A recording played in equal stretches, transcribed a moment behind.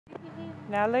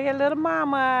Now look at little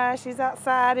mama. She's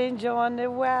outside enjoying the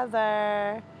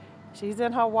weather. She's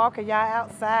in her walker, y'all,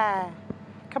 outside.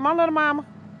 Come on, little mama.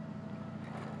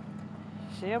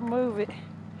 She'll move it.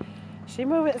 She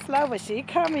move it slow, but she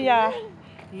coming, y'all.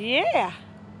 Yeah.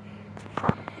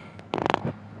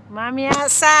 Mommy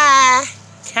outside.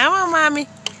 Come on, mommy.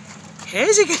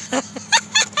 Here she go.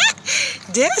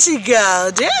 There she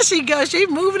go. There she go. She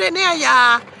moving it now,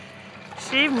 y'all.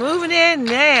 She moving it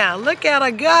now. Look at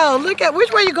her go. Look at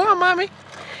which way you going, mommy?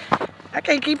 I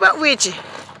can't keep up with you.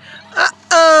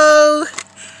 Uh-oh.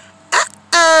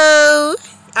 Uh-oh.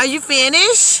 Are you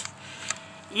finished?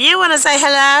 You want to say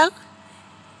hello?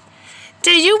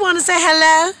 Do you want to say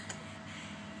hello?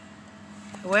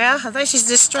 Well, I think she's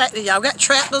distracted, y'all. Got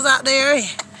tractors out there.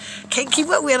 Can't keep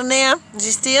up with her now.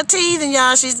 She's still teething,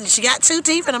 y'all. She got 2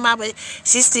 teeth in her mouth, but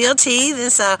she's still teething.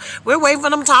 So we're waiting for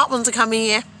them top ones to come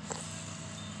in.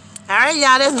 All right,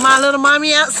 y'all. That's my little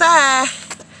mommy outside.